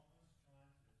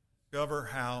Discover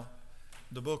how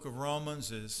the book of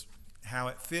Romans is, how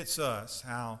it fits us,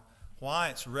 why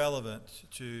it's relevant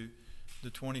to the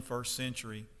 21st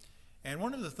century. And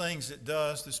one of the things it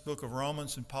does, this book of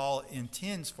Romans, and Paul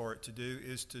intends for it to do,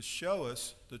 is to show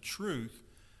us the truth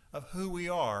of who we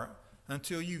are.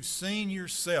 Until you've seen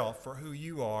yourself for who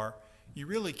you are, you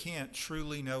really can't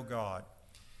truly know God.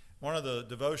 One of the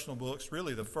devotional books,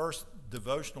 really the first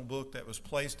devotional book that was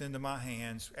placed into my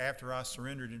hands after I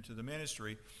surrendered into the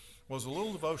ministry, was a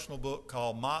little devotional book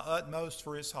called My Utmost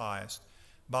for His Highest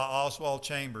by Oswald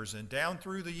Chambers. And down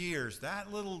through the years,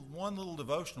 that one little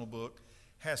devotional book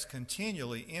has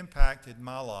continually impacted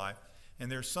my life. And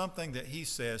there's something that he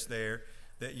says there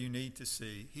that you need to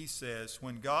see. He says,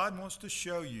 when God wants to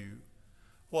show you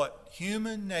what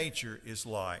human nature is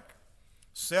like,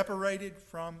 separated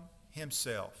from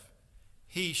himself,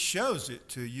 he shows it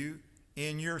to you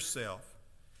in yourself.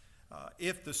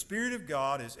 If the Spirit of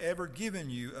God has ever given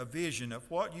you a vision of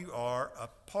what you are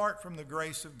apart from the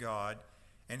grace of God,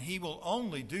 and he will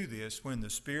only do this when the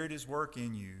Spirit is working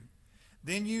in you,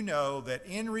 then you know that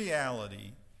in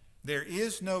reality there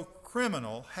is no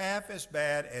criminal half as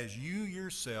bad as you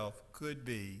yourself could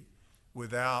be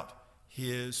without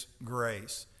his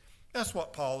grace. That's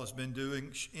what Paul has been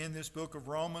doing in this book of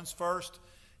Romans. First,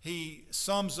 he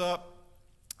sums up,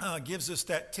 gives us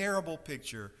that terrible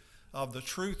picture of the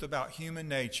truth about human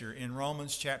nature in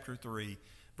Romans chapter 3,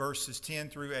 verses 10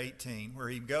 through 18, where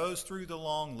he goes through the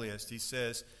long list. He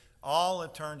says, all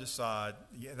have turned aside.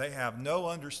 They have no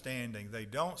understanding. They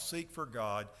don't seek for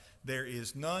God. There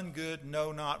is none good,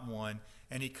 no, not one.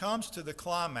 And he comes to the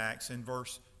climax in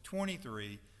verse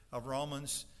 23 of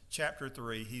Romans chapter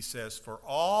 3. He says, for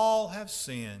all have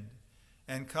sinned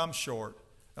and come short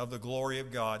of the glory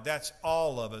of God. That's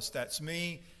all of us. That's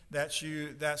me. That's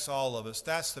you. That's all of us.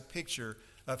 That's the picture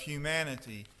of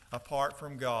humanity apart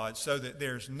from God, so that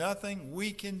there's nothing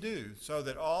we can do, so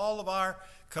that all of our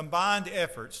combined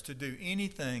efforts to do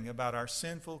anything about our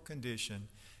sinful condition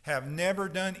have never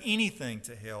done anything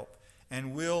to help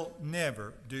and will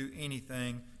never do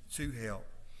anything to help.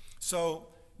 So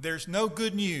there's no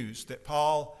good news that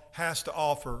Paul has to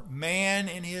offer man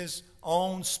in his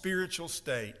own spiritual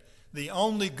state. The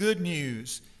only good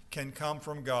news can come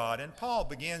from God. And Paul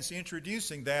begins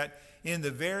introducing that in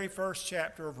the very first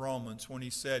chapter of Romans when he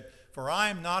said, for I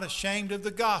am not ashamed of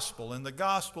the gospel, and the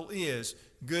gospel is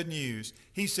good news.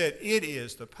 He said, it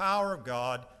is the power of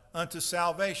God unto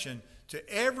salvation to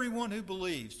everyone who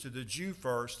believes, to the Jew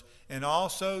first, and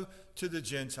also to the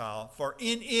Gentile. For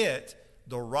in it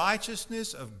the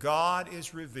righteousness of God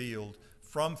is revealed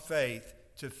from faith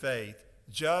to faith,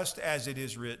 just as it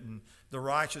is written, the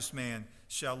righteous man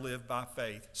shall live by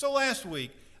faith. So last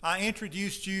week, I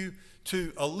introduced you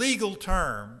to a legal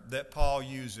term that Paul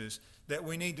uses that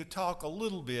we need to talk a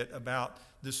little bit about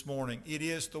this morning. It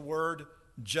is the word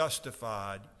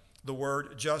justified. The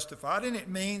word justified, and it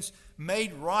means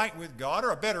made right with God,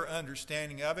 or a better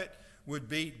understanding of it would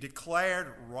be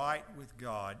declared right with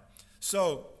God.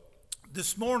 So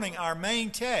this morning, our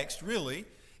main text really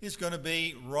is going to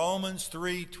be Romans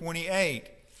 3:28.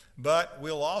 But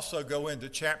we'll also go into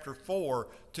chapter 4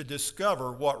 to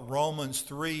discover what Romans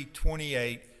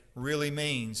 3:28 really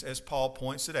means, as Paul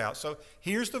points it out. So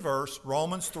here's the verse,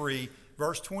 Romans 3,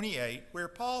 verse 28, where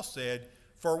Paul said,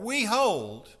 for we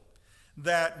hold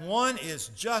that one is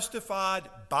justified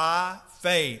by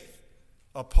faith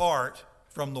apart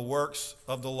from the works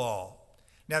of the law.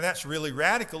 Now that's really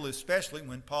radical, especially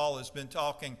when Paul has been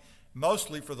talking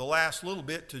mostly for the last little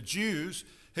bit to Jews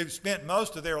who've spent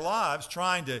most of their lives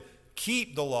trying to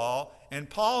keep the law. And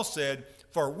Paul said,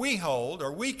 for we hold,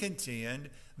 or we contend,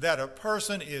 that a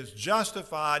person is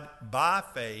justified by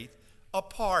faith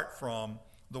apart from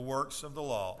the works of the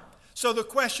law. So the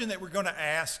question that we're going to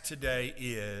ask today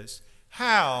is,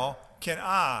 how can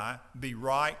I be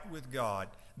right with God?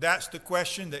 That's the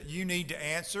question that you need to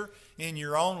answer in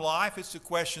your own life. It's the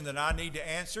question that I need to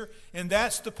answer. And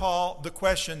that's the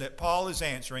question that Paul is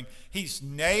answering. He's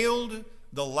nailed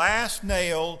the last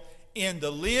nail in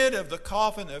the lid of the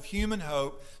coffin of human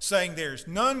hope, saying there's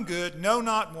none good, no,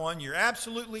 not one. You're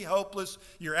absolutely hopeless.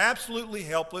 You're absolutely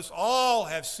helpless. All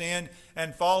have sinned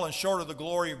and fallen short of the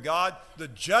glory of God. The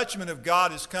judgment of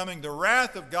God is coming. The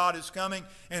wrath of God is coming.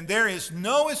 And there is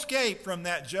no escape from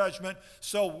that judgment.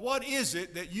 So what is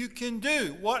it that you can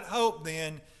do? What hope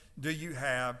then do you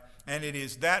have? And it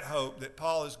is that hope that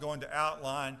Paul is going to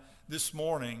outline this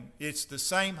morning. It's the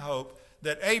same hope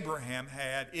that Abraham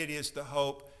had. It is the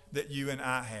hope that you and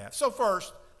I have. So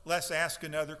first, let's ask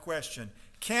another question.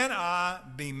 Can I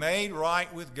be made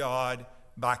right with God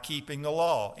by keeping the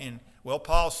law? And well,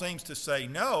 Paul seems to say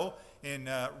no in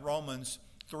Romans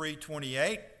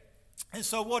 3:28. And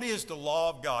so what is the law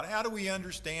of God? How do we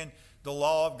understand the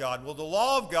law of God? Well, the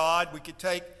law of God, we could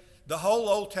take the whole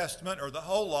Old Testament or the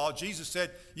whole law. Jesus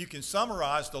said you can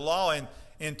summarize the law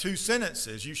in 2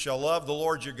 sentences. You shall love the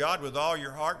Lord your God with all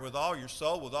your heart, with all your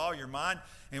soul, with all your mind,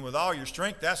 and with all your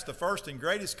strength. That's the first and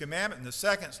greatest commandment. And the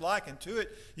second's likened to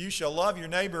it. You shall love your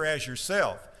neighbor as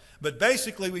yourself. But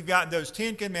basically, we've got those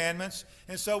 10 commandments.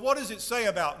 And so what does it say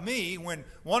about me when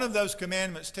one of those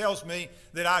commandments tells me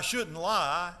that I shouldn't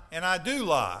lie and I do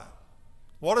lie?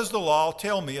 What does the law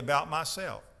tell me about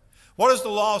myself? What does the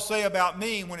law say about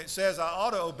me when it says I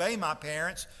ought to obey my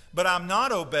parents, but I'm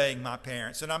not obeying my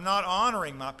parents and I'm not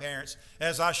honoring my parents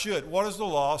as I should? What does the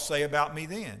law say about me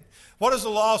then? What does the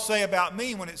law say about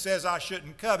me when it says I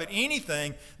shouldn't covet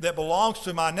anything that belongs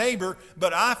to my neighbor,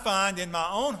 but I find in my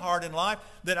own heart and life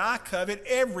that I covet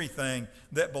everything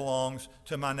that belongs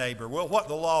to my neighbor? Well, what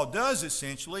the law does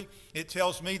essentially, it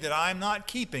tells me that I'm not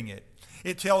keeping it.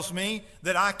 It tells me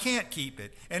that I can't keep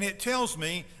it. And it tells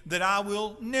me that I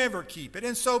will never keep it.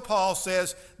 And so Paul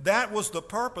says that was the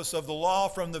purpose of the law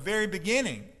from the very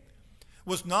beginning,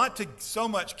 was not to so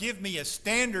much give me a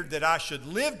standard that I should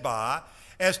live by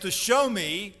as to show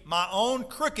me my own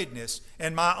crookedness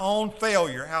and my own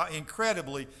failure, how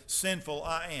incredibly sinful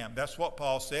I am. That's what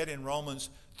Paul said in Romans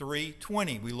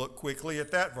 3:20. We look quickly at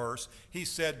that verse. He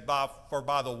said, for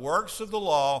by the works of the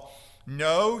law,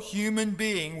 no human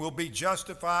being will be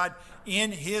justified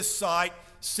in his sight,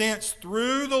 since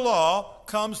through the law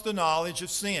comes the knowledge of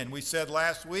sin. We said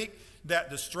last week that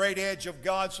the straight edge of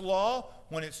God's law,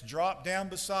 when it's dropped down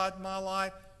beside my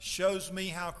life, shows me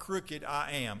how crooked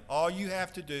I am. All you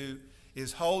have to do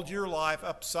is hold your life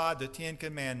upside the 10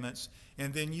 commandments,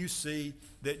 and then you see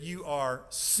that you are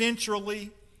centrally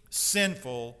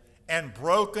sinful and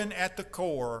broken at the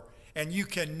core, and you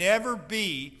can never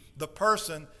be the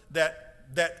person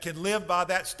that can live by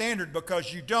that standard,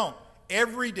 because you don't.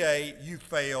 Every day you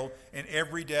fail, and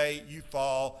every day you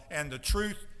fall, and the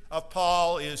truth of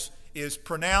Paul is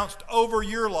pronounced over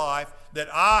your life that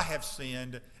I have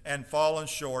sinned and fallen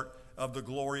short of the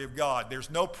glory of God. There's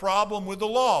no problem with the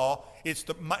law.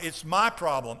 It's my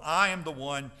problem. I am the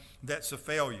one that's a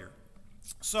failure.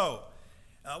 So,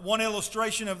 one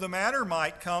illustration of the matter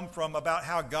might come from about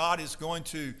how God is going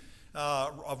to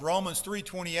of Romans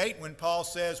 3:28, when Paul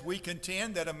says we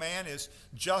contend that a man is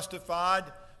justified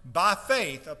by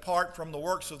faith apart from the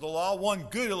works of the law. One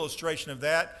good illustration of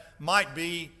that might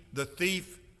be the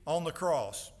thief on the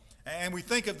cross. And we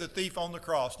think of the thief on the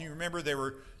cross. You remember there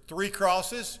were 3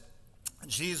 crosses.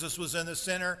 Jesus was in the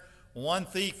center. One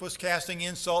thief was casting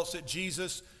insults at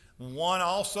Jesus. One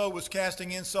also was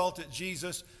casting insult at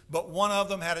Jesus. But one of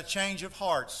them had a change of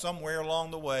heart somewhere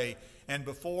along the way. And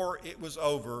before it was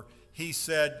over, he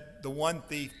said, the one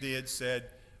thief said,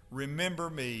 remember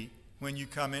me when you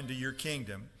come into your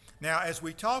kingdom. Now, as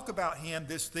we talk about him,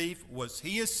 this thief, was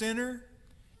he a sinner?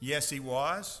 Yes, he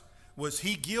was. Was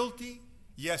he guilty?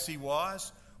 Yes, he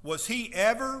was. Was he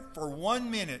ever, for 1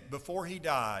 minute before he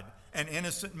died, an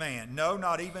innocent man? No,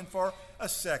 not even for a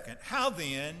second. How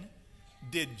then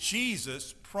did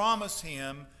Jesus promise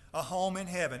him a home in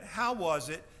heaven? How was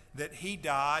it that he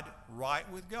died right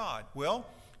with God? Well,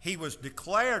 he was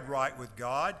declared right with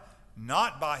God,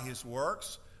 not by his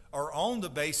works or on the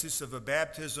basis of a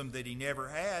baptism that he never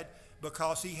had,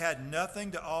 because he had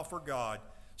nothing to offer God.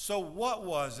 So what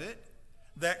was it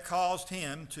that caused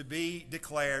him to be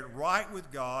declared right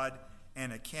with God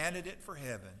and a candidate for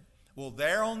heaven? Well,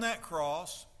 there on that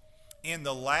cross, in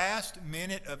the last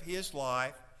minute of his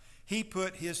life, he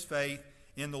put his faith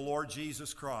in the Lord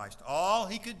Jesus Christ. All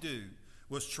he could do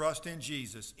was trust in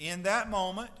Jesus. In that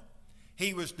moment,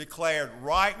 he was declared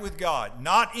right with God.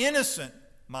 Not innocent,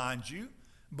 mind you,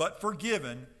 but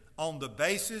forgiven on the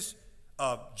basis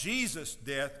of Jesus'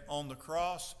 death on the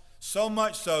cross. So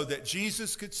much so that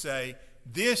Jesus could say,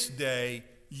 this day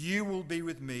you will be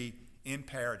with me in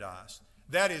paradise.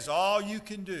 That is all you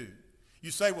can do. You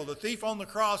say, well, the thief on the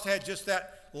cross had just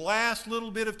that last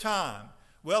little bit of time.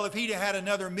 Well, if he'd had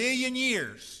another 1,000,000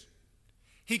 years,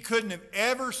 he couldn't have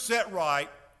ever set right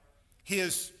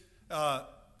his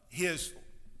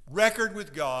record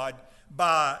with God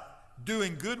by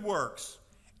doing good works.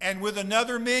 And with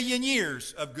another 1,000,000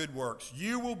 years of good works,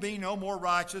 you will be no more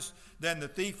righteous than the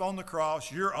thief on the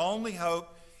cross. Your only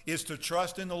hope is to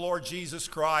trust in the Lord Jesus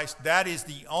Christ. That is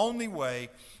the only way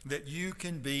that you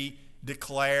can be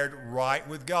declared right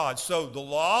with God. So the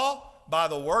law, by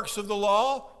the works of the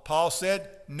law, Paul said,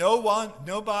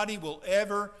 nobody will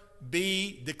ever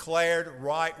be declared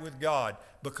right with God,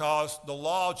 because the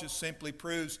law just simply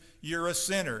proves you're a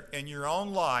sinner in your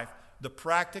own life, the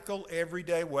practical,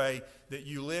 everyday way that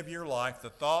you live your life, the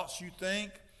thoughts you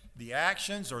think, the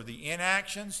actions or the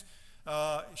inactions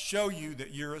show you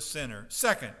that you're a sinner.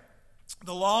 Second,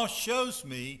 the law shows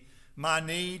me my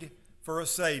need for a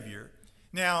Savior.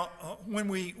 Now, when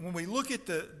we look at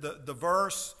the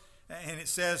verse, and it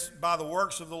says, by the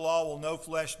works of the law will no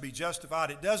flesh be justified,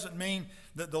 it doesn't mean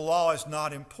that the law is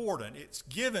not important. It's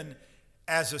given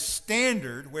as a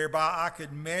standard whereby I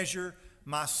could measure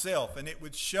myself, and it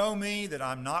would show me that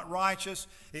I'm not righteous.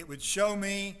 It would show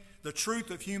me the truth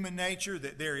of human nature,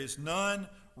 that there is none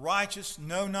righteous,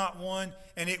 no, not one.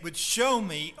 And it would show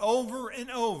me over and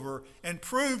over and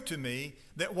prove to me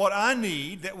that what I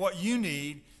need, that what you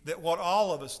need, that what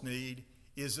all of us need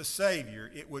is a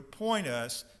Savior. It would point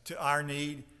us to our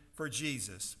need for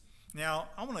Jesus. Now,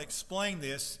 I want to explain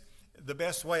this the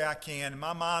best way I can.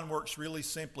 My mind works really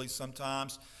simply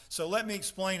sometimes. So let me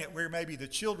explain it where maybe the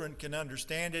children can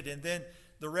understand it, and then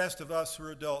the rest of us who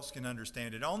are adults can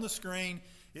understand it. On the screen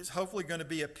is hopefully going to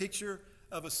be a picture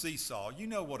of a seesaw. You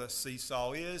know what a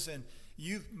seesaw is, and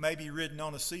you've maybe ridden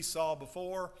on a seesaw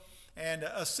before. And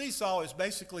a seesaw is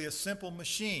basically a simple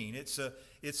machine. It's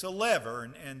a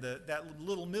lever, and that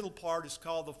little middle part is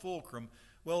called the fulcrum.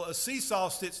 Well, a seesaw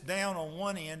sits down on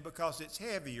one end because it's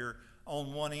heavier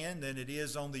on one end than it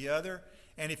is on the other.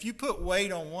 And if you put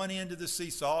weight on one end of the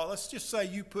seesaw, let's just say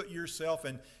you put yourself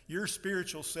and your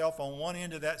spiritual self on one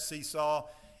end of that seesaw,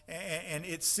 and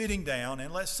it's sitting down,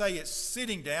 and let's say it's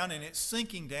sitting down and it's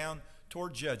sinking down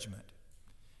toward judgment.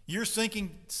 You're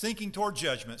sinking toward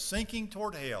judgment, sinking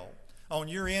toward hell on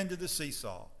your end of the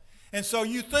seesaw. And so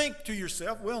you think to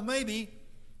yourself, well, maybe,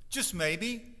 just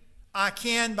maybe, I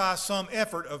can, by some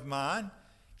effort of mine,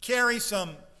 carry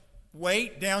some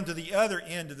weight down to the other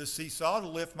end of the seesaw to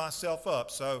lift myself up.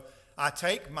 So I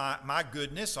take my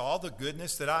goodness, all the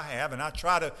goodness that I have, and I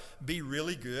try to be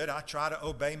really good. I try to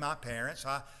obey my parents.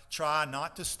 I try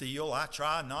not to steal. I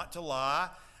try not to lie.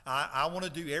 I want to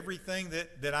do everything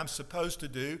that I'm supposed to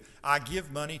do. I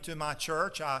give money to my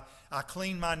church. I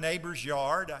clean my neighbor's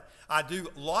yard. I do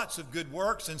lots of good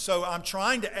works. And so I'm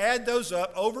trying to add those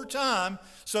up over time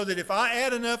so that if I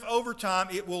add enough over time,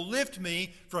 it will lift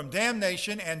me from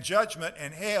damnation and judgment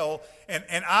and hell,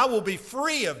 and I will be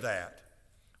free of that.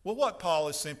 Well, what Paul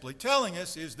is simply telling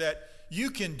us is that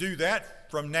you can do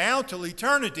that from now till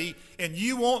eternity, and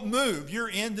you won't move your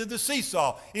end of the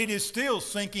seesaw. It is still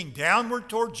sinking downward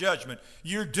toward judgment.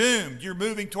 You're doomed. You're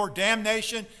moving toward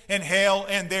damnation and hell,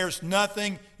 and there's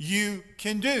nothing you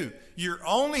can do. Your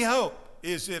only hope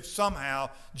is if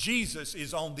somehow Jesus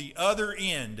is on the other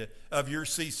end of your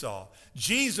seesaw.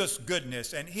 Jesus'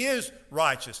 goodness and his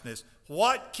righteousness.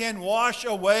 What can wash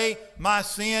away my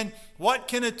sin? What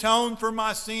can atone for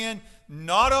my sin?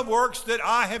 Not of works that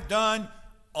I have done,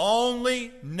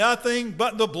 only nothing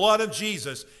but the blood of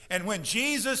Jesus. And when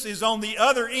Jesus is on the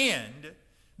other end,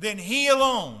 then he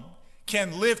alone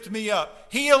can lift me up.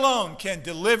 He alone can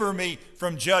deliver me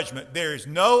from judgment. There is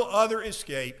no other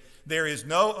escape. There is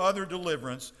no other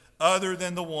deliverance other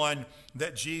than the one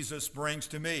that Jesus brings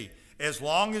to me. As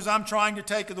long as I'm trying to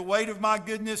take the weight of my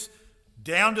goodness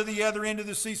down to the other end of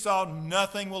the seesaw,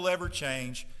 nothing will ever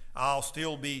change. I'll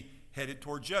still be headed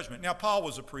toward judgment. Now, Paul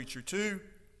was a preacher too,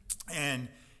 and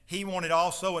he wanted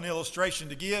also an illustration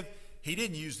to give. He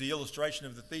didn't use the illustration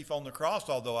of the thief on the cross,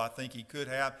 although I think he could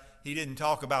have. He didn't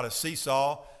talk about a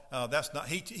seesaw.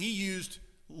 He used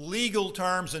legal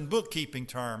terms and bookkeeping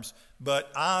terms,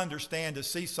 but I understand a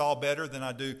seesaw better than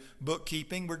I do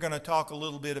bookkeeping. We're going to talk a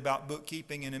little bit about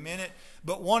bookkeeping in a minute.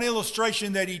 But one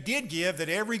illustration that he did give that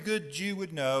every good Jew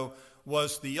would know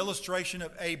was the illustration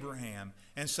of Abraham.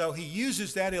 And so he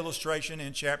uses that illustration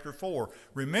in chapter 4.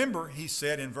 Remember, he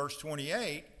said in verse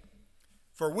 28,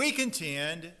 "For we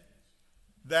contend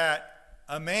that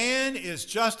a man is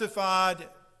justified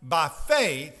by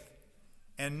faith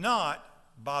and not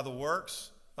by the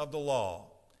works of the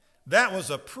law." That was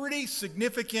a pretty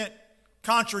significant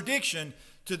contradiction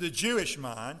to the Jewish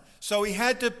mind. So he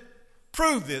had to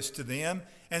prove this to them.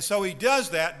 And so he does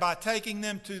that by taking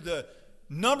them to the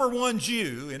number one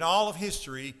Jew in all of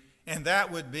history, and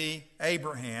that would be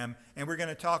Abraham. And we're going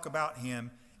to talk about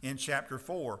him in chapter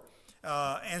 4.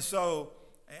 And so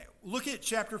look at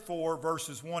chapter 4,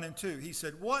 verses 1 and 2. He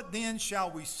said, "What then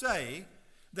shall we say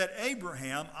that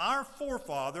Abraham, our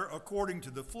forefather, according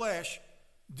to the flesh,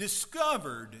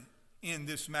 discovered in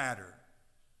this matter?"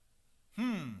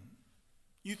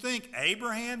 You think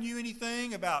Abraham knew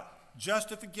anything about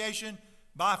justification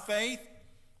by faith?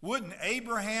 Wouldn't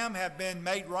Abraham have been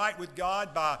made right with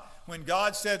God by when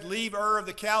God said, "Leave Ur of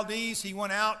the Chaldees"? He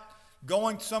went out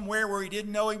going somewhere where he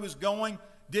didn't know he was going.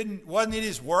 Wasn't it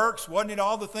his works? Wasn't it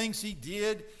all the things he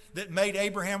did that made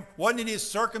Abraham, wasn't it his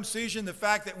circumcision, the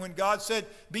fact that when God said,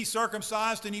 be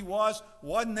circumcised, and he was,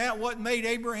 wasn't that what made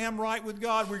Abraham right with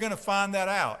God? We're going to find that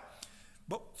out.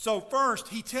 So first,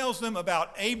 he tells them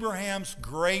about Abraham's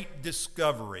great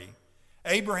discovery.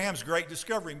 Abraham's great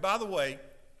discovery. And by the way,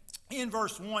 in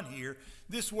verse 1 here,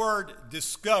 this word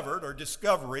discovered or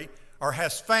discovery or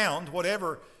has found,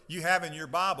 whatever you have in your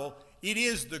Bible, it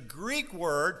is the Greek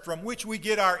word from which we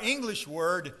get our English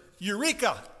word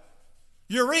eureka.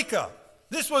 Eureka.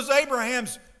 This was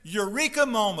Abraham's eureka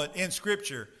moment in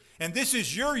Scripture. And this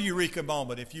is your eureka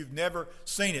moment if you've never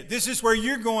seen it. This is where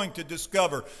you're going to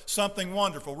discover something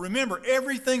wonderful. Remember,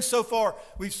 everything so far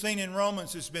we've seen in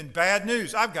Romans has been bad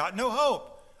news. I've got no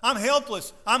hope. I'm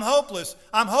helpless. I'm hopeless.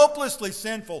 I'm hopelessly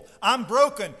sinful. I'm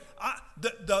broken.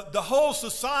 The whole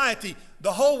society,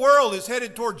 the whole world is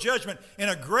headed toward judgment in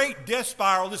a great death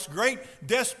spiral, this great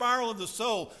death spiral of the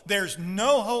soul. There's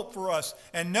no hope for us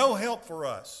and no help for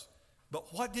us.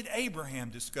 But what did Abraham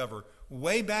discover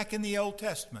way back in the Old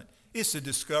Testament? It's a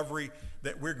discovery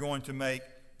that we're going to make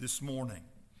this morning.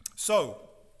 So,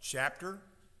 chapter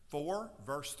 4,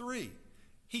 verse 3.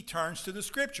 He turns to the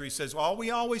Scripture. He says, well, we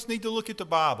always need to look at the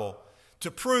Bible to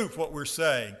prove what we're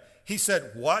saying. He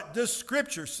said, what does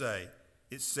Scripture say?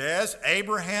 It says,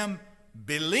 Abraham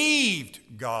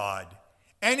believed God,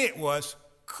 and it was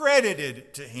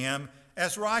credited to him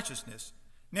as righteousness.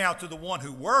 Now, to the one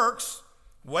who works,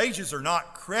 wages are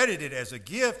not credited as a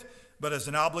gift, but as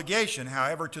an obligation.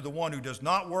 However, to the one who does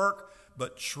not work,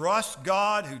 but trusts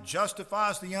God who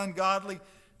justifies the ungodly,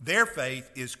 their faith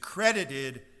is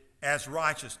credited as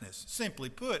righteousness. Simply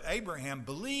put, Abraham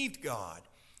believed God.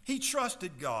 He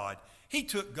trusted God. He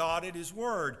took God at his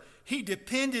word. He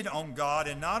depended on God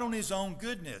and not on his own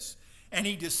goodness. And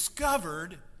he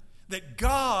discovered that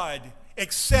God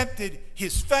accepted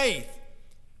his faith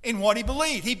in what he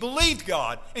believed. He believed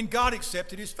God, and God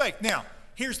accepted his faith. Now,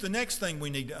 here's the next thing we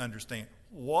need to understand.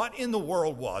 What in the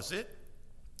world was it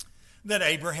that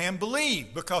Abraham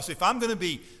believed? Because if I'm going to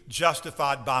be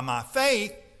justified by my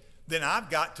faith, then I've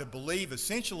got to believe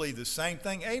essentially the same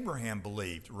thing Abraham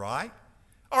believed, right?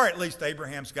 Or at least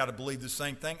Abraham's got to believe the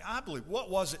same thing I believe. What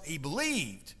was it he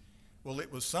believed? Well,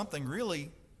 it was something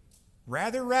really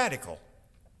rather radical.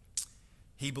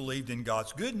 He believed in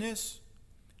God's goodness.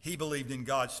 He believed in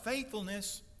God's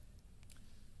faithfulness.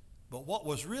 But what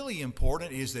was really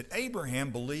important is that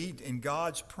Abraham believed in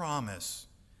God's promise.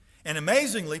 And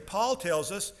amazingly, Paul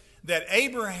tells us that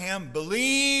Abraham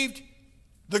believed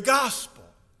the gospel.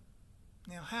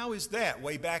 Now, how is that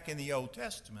way back in the Old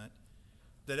Testament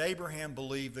that Abraham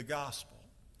believed the gospel?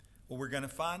 Well, we're going to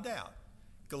find out.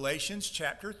 Galatians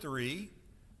chapter 3,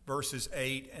 verses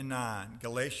 8 and 9.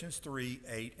 Galatians 3,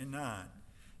 8 and 9.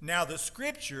 Now, the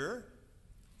Scripture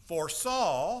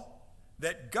foresaw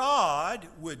that God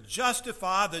would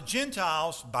justify the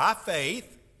Gentiles by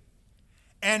faith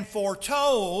and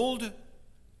foretold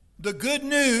the good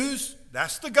news,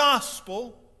 that's the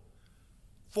gospel,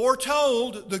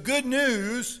 foretold the good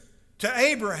news to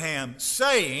Abraham,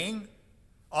 saying,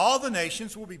 all the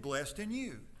nations will be blessed in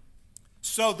you.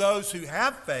 So those who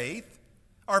have faith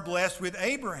are blessed with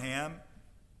Abraham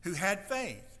who had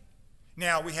faith.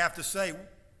 Now we have to say,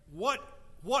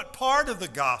 what part of the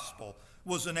gospel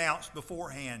was announced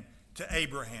beforehand to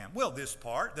Abraham? Well, this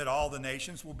part, that all the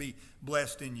nations will be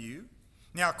blessed in you.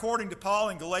 Now, according to Paul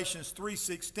in Galatians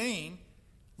 3:16,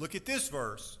 look at this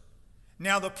verse.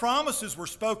 Now the promises were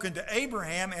spoken to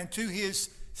Abraham and to his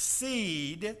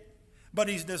seed, but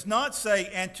he does not say,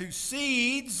 and to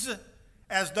seeds,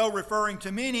 as though referring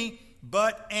to many,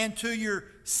 but and to your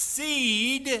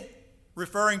seed,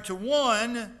 referring to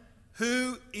one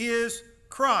who is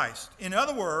Christ. In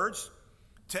other words,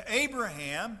 to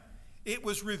Abraham, it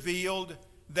was revealed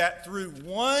that through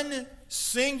one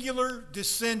singular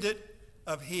descendant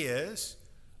of his,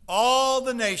 all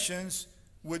the nations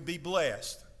would be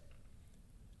blessed.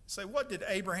 Say, what did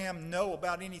Abraham know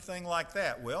about anything like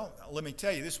that? Well, let me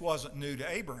tell you, this wasn't new to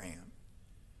Abraham.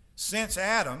 Since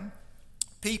Adam,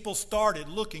 people started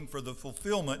looking for the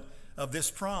fulfillment of this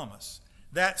promise.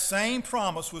 That same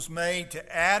promise was made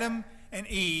to Adam and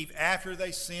Eve after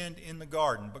they sinned in the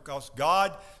garden, because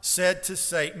God said to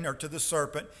Satan, or to the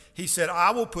serpent, he said,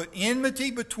 I will put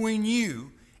enmity between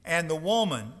you and the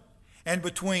woman, and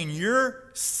between your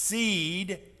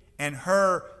seed and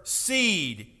her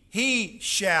seed. He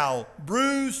shall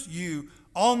bruise you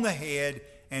on the head,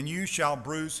 and you shall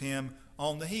bruise him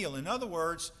on the heel. In other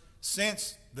words,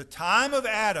 since the time of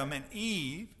Adam and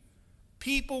Eve,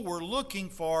 people were looking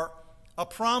for a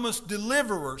promised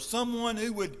deliverer, someone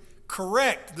who would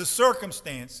correct the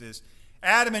circumstances.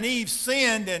 Adam and Eve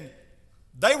sinned, and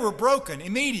they were broken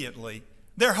immediately.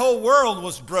 Their whole world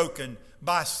was broken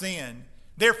by sin.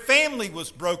 Their family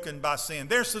was broken by sin.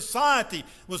 Their society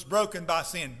was broken by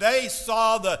sin. They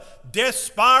saw the death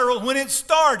spiral when it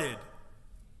started.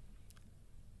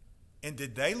 And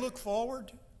did they look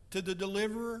forward to the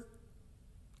deliverer?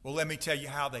 Well, let me tell you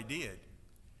how they did.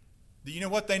 Do you know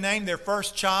what they named their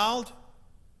first child?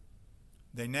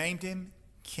 They named him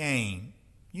Cain.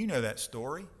 You know that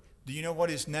story. Do you know what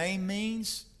his name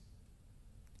means?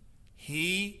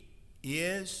 He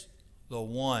is the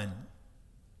one.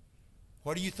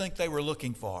 What do you think they were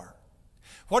looking for?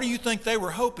 What do you think they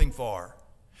were hoping for?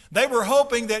 They were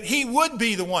hoping that he would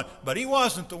be the one, but he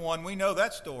wasn't the one. We know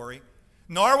that story.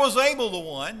 Nor was Abel the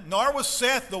one, nor was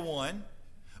Seth the one.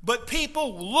 But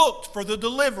people looked for the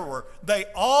deliverer. They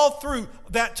all through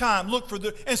that time looked for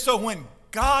the... And so when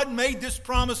God made this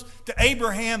promise to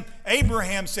Abraham,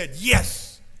 Abraham said,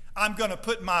 yes, I'm going to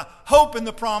put my hope in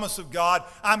the promise of God.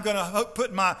 I'm going to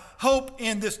put my hope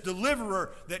in this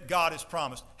deliverer that God has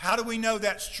promised. How do we know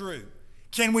that's true?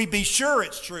 Can we be sure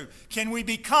it's true? Can we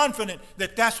be confident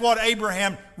that that's what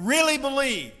Abraham really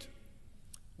believed?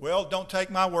 Well, don't take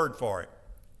my word for it.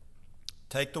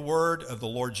 Take the word of the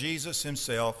Lord Jesus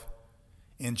himself.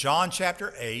 In John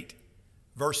chapter 8,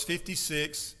 verse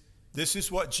 56, this is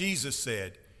what Jesus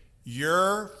said.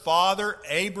 Your father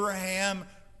Abraham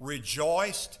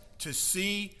rejoiced to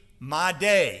see my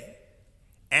day,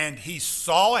 and he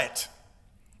saw it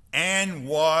and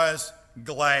was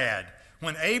glad.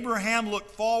 When Abraham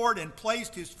looked forward and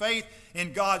placed his faith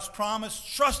in God's promise,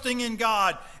 trusting in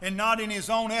God and not in his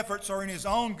own efforts or in his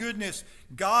own goodness,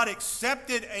 God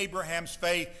accepted Abraham's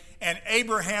faith, and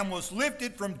Abraham was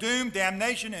lifted from doom,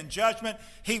 damnation, and judgment.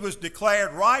 He was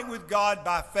declared right with God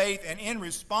by faith, and in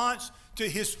response to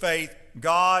his faith,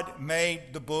 God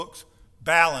made the books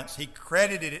balance. He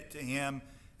credited it to him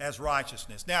as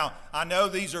righteousness. Now, I know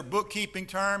these are bookkeeping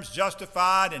terms,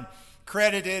 justified and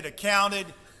credited, accounted,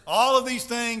 all of these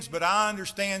things, but I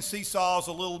understand seesaws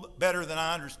a little better than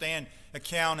I understand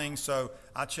accounting, so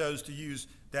I chose to use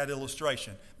that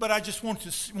illustration. But I just want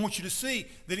you to see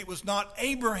that it was not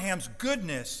Abraham's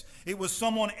goodness, it was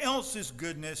someone else's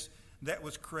goodness that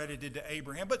was credited to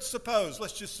Abraham. But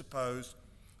let's just suppose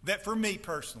that for me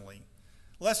personally,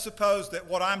 let's suppose that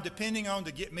what I'm depending on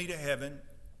to get me to heaven,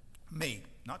 me,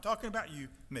 not talking about you,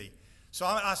 me. So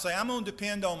I say I'm going to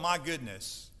depend on my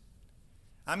goodness.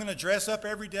 I'm going to dress up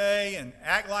every day and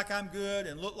act like I'm good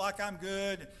and look like I'm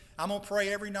good. I'm going to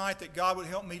pray every night that God would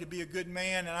help me to be a good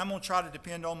man, and I'm going to try to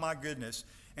depend on my goodness.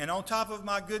 And on top of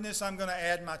my goodness, I'm going to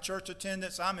add my church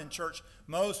attendance. I'm in church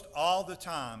most all the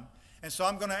time. And so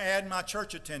I'm going to add my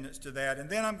church attendance to that. And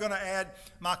then I'm going to add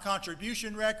my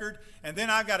contribution record. And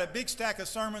then I've got a big stack of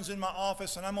sermons in my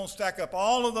office, and I'm going to stack up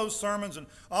all of those sermons and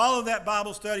all of that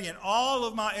Bible study and all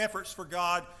of my efforts for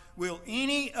God. Will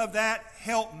any of that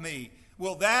help me?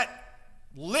 Will that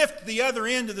lift the other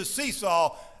end of the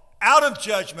seesaw out of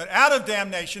judgment, out of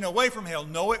damnation, away from hell?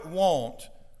 No, it won't.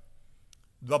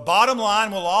 The bottom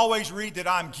line will always read that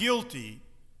I'm guilty,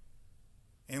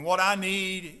 and what I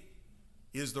need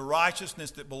is the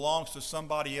righteousness that belongs to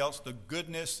somebody else, the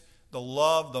goodness, the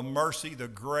love, the mercy, the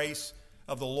grace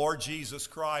of the Lord Jesus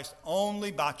Christ.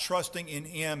 Only by trusting in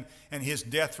him and his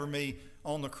death for me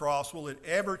on the cross will it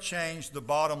ever change the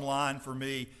bottom line for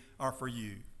me or for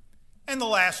you. And the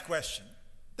last question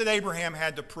that Abraham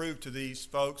had to prove to these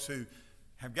folks who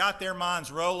have got their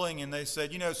minds rolling, and they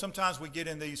said, sometimes we get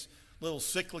in these little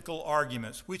cyclical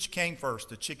arguments. Which came first,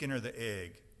 the chicken or the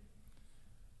egg?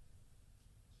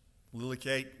 Lily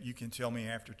Kate, you can tell me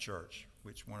after church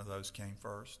which one of those came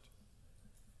first.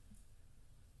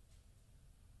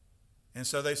 And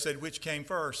so they said, which came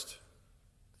first?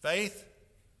 Faith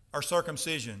or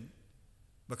circumcision?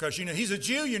 Because, he's a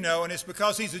Jew, and it's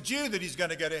because he's a Jew that he's going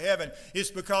to go to heaven.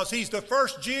 It's because he's the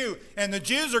first Jew, and the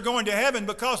Jews are going to heaven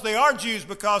because they are Jews,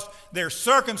 because they're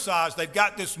circumcised. They've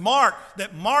got this mark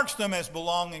that marks them as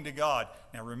belonging to God.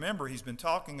 Now remember, he's been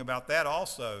talking about that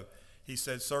also. He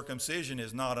said circumcision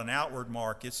is not an outward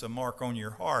mark. It's a mark on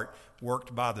your heart,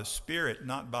 worked by the Spirit,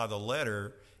 not by the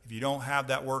letter. If you don't have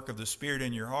that work of the Spirit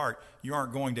in your heart, you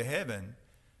aren't going to heaven.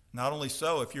 Not only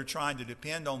so, if you're trying to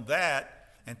depend on that,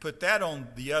 and put that on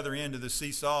the other end of the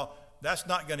seesaw, that's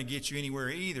not going to get you anywhere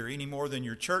either, any more than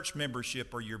your church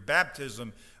membership or your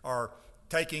baptism or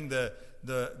taking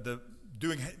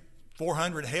doing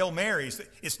 400 Hail Marys.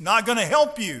 It's not going to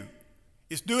help you.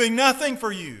 It's doing nothing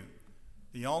for you.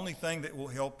 The only thing that will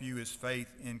help you is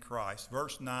faith in Christ.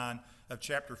 Verse 9 of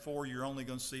chapter 4, you're only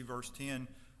going to see verse 10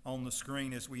 on the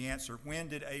screen as we answer, when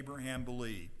did Abraham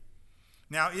believe?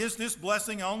 Now, is this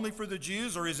blessing only for the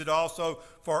Jews, or is it also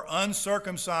for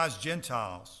uncircumcised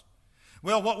Gentiles?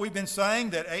 Well, what we've been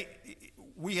saying, that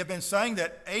we have been saying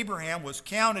that Abraham was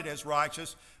counted as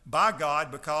righteous by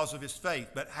God because of his faith.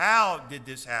 But how did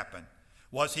this happen?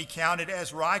 Was he counted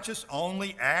as righteous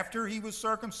only after he was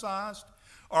circumcised?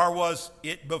 Or was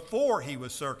it before he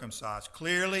was circumcised?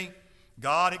 Clearly,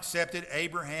 God accepted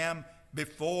Abraham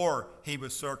before he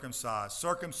was circumcised.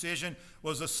 Circumcision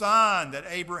was a sign that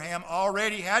Abraham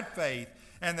already had faith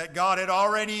and that God had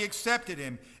already accepted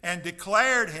him and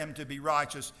declared him to be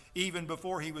righteous even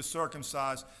before he was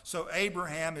circumcised. So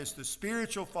Abraham is the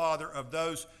spiritual father of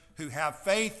those who have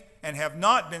faith and have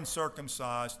not been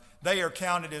circumcised. They are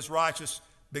counted as righteous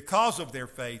because of their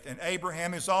faith. And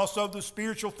Abraham is also the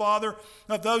spiritual father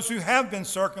of those who have been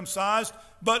circumcised,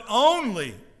 but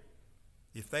only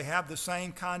if they have the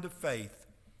same kind of faith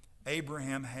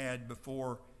Abraham had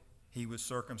before he was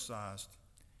circumcised.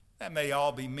 That may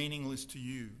all be meaningless to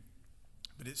you,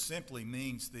 but it simply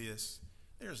means this: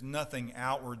 there's nothing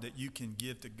outward that you can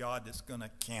give to God that's going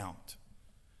to count.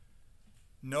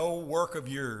 No work of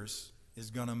yours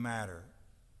is going to matter.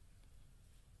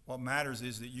 What matters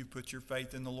is that you put your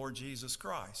faith in the Lord Jesus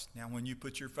Christ. Now, when you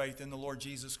put your faith in the Lord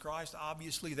Jesus Christ,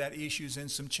 obviously that issues in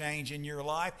some change in your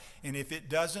life. And if it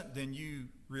doesn't, then you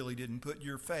really didn't put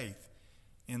your faith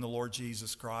in the Lord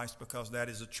Jesus Christ, because that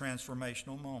is a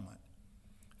transformational moment.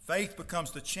 Faith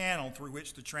becomes the channel through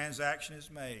which the transaction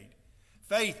is made.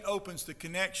 Faith opens the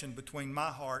connection between my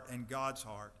heart and God's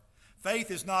heart.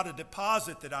 Faith is not a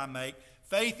deposit that I make.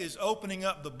 Faith is opening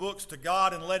up the books to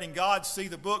God and letting God see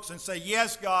the books and say,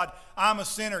 yes, God, I'm a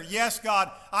sinner. Yes,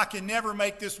 God, I can never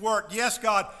make this work. Yes,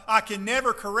 God, I can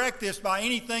never correct this by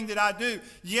anything that I do.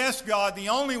 Yes, God, the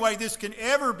only way this can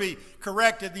ever be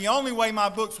corrected, the only way my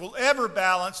books will ever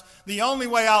balance, the only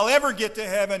way I'll ever get to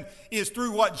heaven is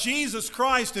through what Jesus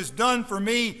Christ has done for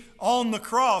me on the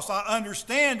cross. I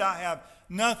understand I have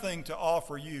nothing to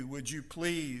offer you. Would you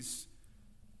please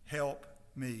help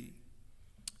me?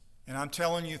 And I'm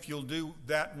telling you, if you'll do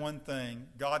that one thing,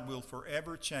 God will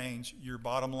forever change your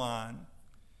bottom line.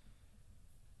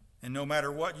 And no matter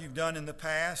what you've done in the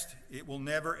past, it will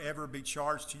never, ever be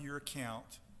charged to your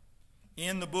account.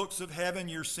 In the books of heaven,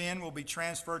 your sin will be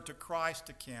transferred to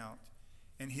Christ's account,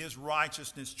 and his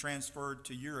righteousness transferred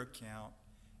to your account,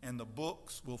 and the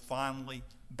books will finally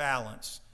balance